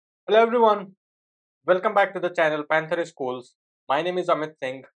Hello everyone, welcome back to the channel PantherSchools. My name is Amit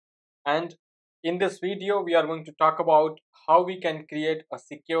Singh, and in this video we are going to talk about how we can create a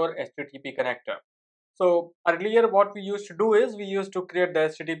secure HTTP connector. So earlier what we used to do is we used to create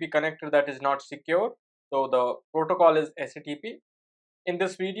the HTTP connector that is not secure. So the protocol is HTTP. In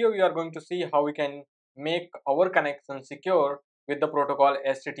this video we are going to see how we can make our connection secure with the protocol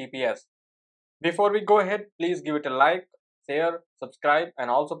HTTPS. Before we go ahead, please give it a like, share, subscribe, and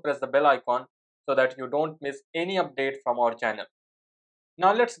also press the bell icon so that you don't miss any update from our channel.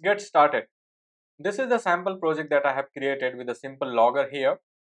 Now let's get started. This is the sample project that I have created with a simple logger here.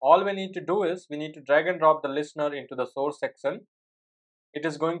 All we need to do is we need to drag and drop the listener into the source section. It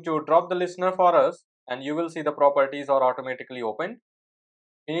is going to drop the listener for us, and you will see the properties are automatically opened.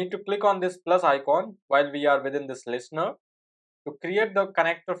 We need to click on this plus icon while we are within this listener to create the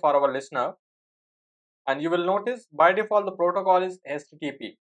connector for our listener. And you will notice by default the protocol is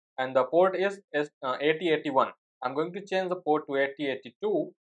HTTP and the port is 8081. I'm going to change the port to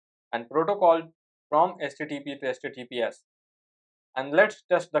 8082 and protocol from HTTP to HTTPS, and let's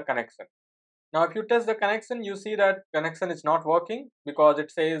test the connection. Now if you test the connection, you see that connection is not working because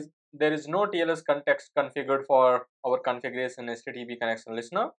it says there is no TLS context configured for our configuration HTTP connection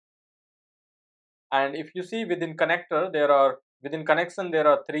listener. And if you see within connector, within connection there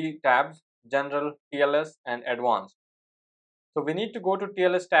are three tabs: general, TLS, and advanced. So we need to go to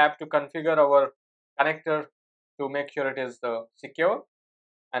TLS tab to configure our connector to make sure it is secure.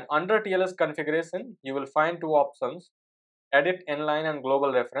 And under TLS configuration, you will find two options: edit inline and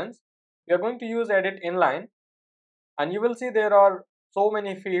global reference. We are going to use edit inline, and you will see there are so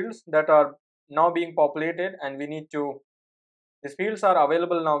many fields that are now being populated, and these fields are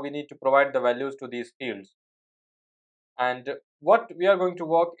available now. We need to provide the values to these fields. And what we are going to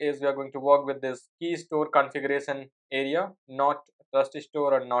work is we are going to work with this KeyStore configuration area, not trust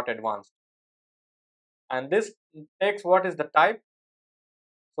store or not advanced. And this takes what is the type.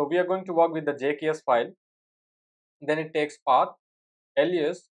 So we are going to work with the JKS file. Then it takes path,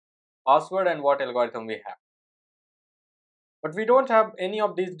 alias, password, and what algorithm we have. But we don't have any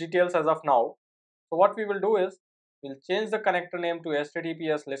of these details as of now. So what we will do is we'll change the connector name to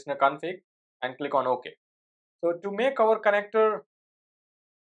HTTPS listener config and click on OK. So to make our connector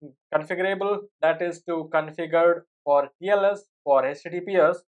configurable, that is to configure for TLS for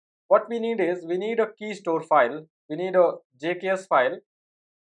HTTPS, what we need is we need a keystore file, we need a JKS file,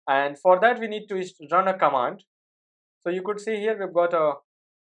 and for that we need to run a command. So you could see here we've got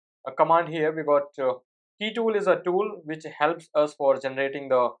a command here. We got key tool is a tool which helps us for generating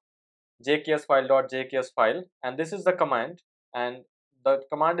the JKS file.jks file, and this is the command, and the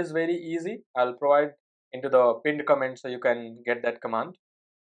command is very easy. I'll provide into the pinned comment so you can get that command.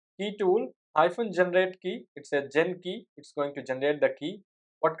 Key tool hyphen generate key, it's a gen key, it's going to generate the key.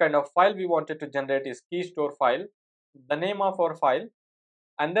 What kind of file we wanted to generate is keystore file, the name of our file,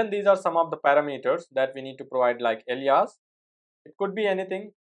 and then these are some of the parameters that we need to provide, like alias. It could be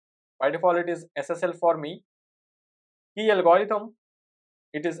anything. By default it is SSL for me. Key algorithm,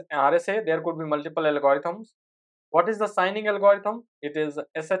 it is RSA. There could be multiple algorithms. What is the signing algorithm? It is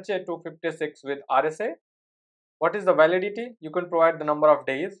SHA 256 with RSA. What is the validity? You can provide the number of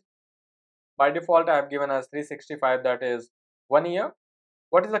days. By default I have given as 365, that is 1 year.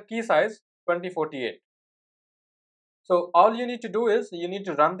 What is the key size? 2048. So all you need to do is you need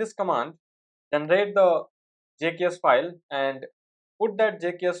to run this command, generate the JKS file, and put that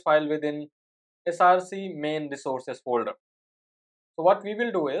JKS file within src main resources folder. So what we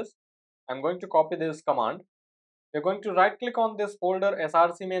will do is I'm going to copy this command. We're going to right click on this folder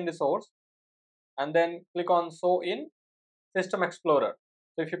src main resource and then click on show in System Explorer.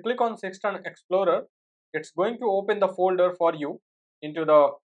 So if you click on System Explorer, it's going to open the folder for you into the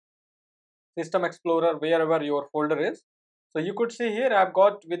System Explorer wherever your folder is. So you could see here I've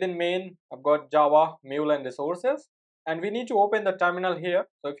got within main, I've got Java, Mule, and resources, and we need to open the terminal here.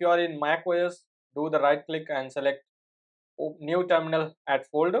 So if you are in Mac OS, do the right click and select new terminal, add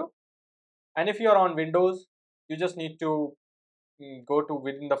folder, and if you are on Windows, you just need to go to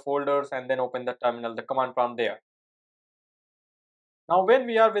within the folders and then open the terminal, the command prompt there. Now when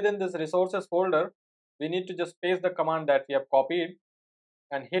we are within this resources folder, we need to just paste the command that we have copied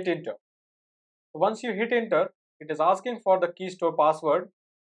and hit enter. So once you hit enter, it is asking for the keystore password.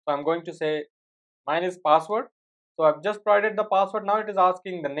 So I'm going to say mine is password. So I've just provided the password. Now it is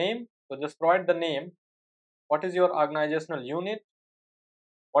asking the name. So just provide the name. What is your organizational unit?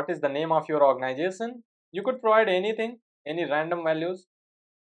 What is the name of your organization? You could provide anything, any random values,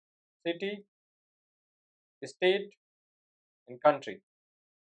 city, state, and country.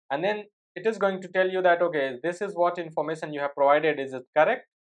 And then it is going to tell you that, okay, this is what information you have provided. Is it correct?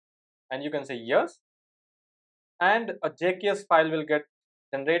 and you can say yes, and a JKS file will get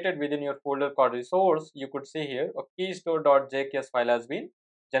generated within your folder called resource. You could see here a keystore.jks file has been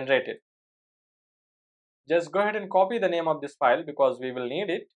generated. Just go ahead and copy the name of this file because we will need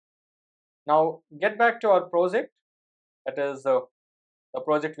it. Now get back to our project, that is the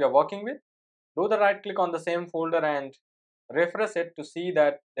project we are working with. Do the right click on the same folder and refresh it to see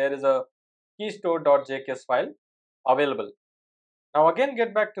that there is a keystore.jks file available. Now again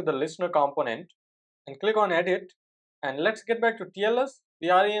get back to the listener component and click on edit, and let's get back to TLS. We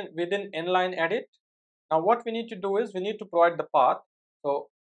are within inline edit. Now what we need to do is we need to provide the path. So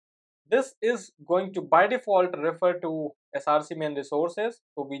this is going to by default refer to src main resources,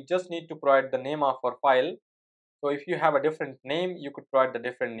 so we just need to provide the name of our file. So if you have a different name, you could provide the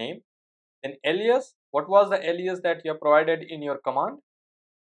different name. Then alias, what was the alias that you have provided in your command?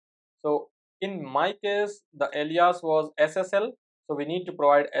 So in my case the alias was SSL, so we need to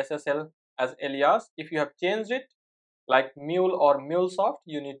provide SSL as alias. If you have changed it like Mule or Mulesoft,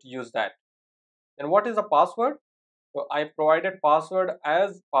 you need to use that. Then what is the password? So I provided password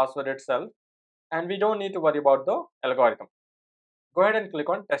as password itself, and we don't need to worry about the algorithm. Go ahead and click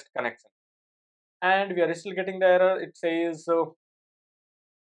on test connection, and we are still getting the error. It says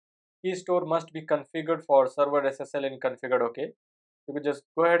KeyStore must be configured for server SSL in configured. OK. You could just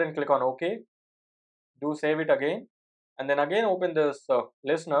go ahead and click on OK. Do save it again, and then again open this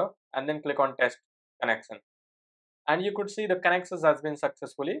listener and then click on test connection, and you could see the connections has been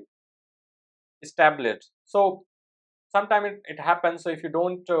successfully established. So sometime it happens. So if you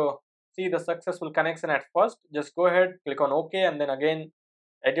don't see the successful connection at first, just go ahead, click on OK, and then again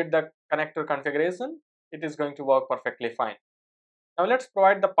edit the connector configuration. It is going to work perfectly fine. Now let's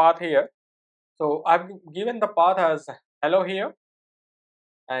provide the path here. So I've given the path as hello here,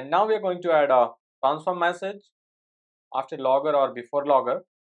 and now we are going to add a transform message after logger or before logger,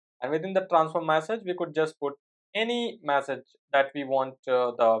 and within the transform message we could just put any message that we want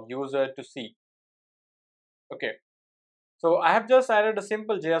the user to see. Okay, so I have just added a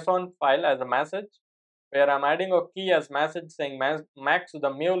simple JSON file as a message, where I'm adding a key as message saying max to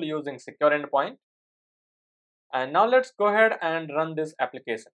the Mule using secure endpoint. And now let's go ahead and run this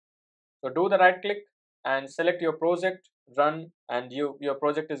application. So do the right click and select your project, run, and your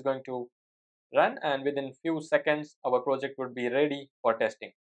project is going to run, and within few seconds our project would be ready for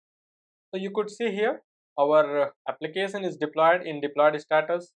testing. So you could see here our application is deployed in deployed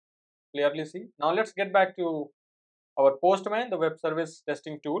status, clearly see. Now let's get back to our Postman, the web service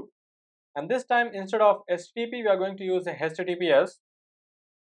testing tool, and this time instead of HTTP we are going to use a HTTPS,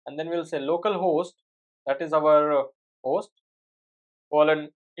 and then we'll say localhost, that is our host colon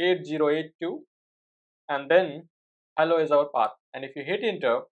 8082, and then hello is our path. And if you hit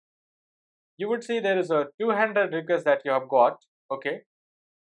enter, you would see there is a 200 requests that you have got. Okay,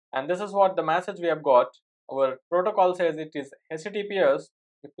 and this is what the message we have got. Our protocol says it is HTTPS.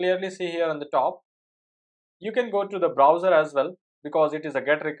 You clearly see here on the top. You can go to the browser as well because it is a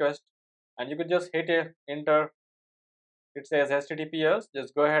GET request, and you could just hit enter. It says HTTPS.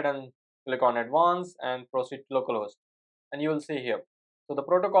 Just go ahead and click on advanced and proceed to localhost, and you will see here. So the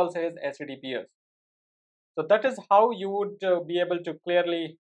protocol says HTTPS. So that is how you would be able to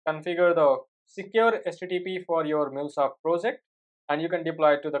clearly configure the secure HTTP for your Mulesoft project, and you can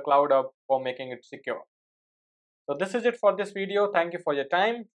deploy it to the Cloud Hub for making it secure. So this is it for this video. Thank you for your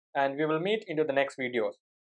time, and we will meet into the next videos.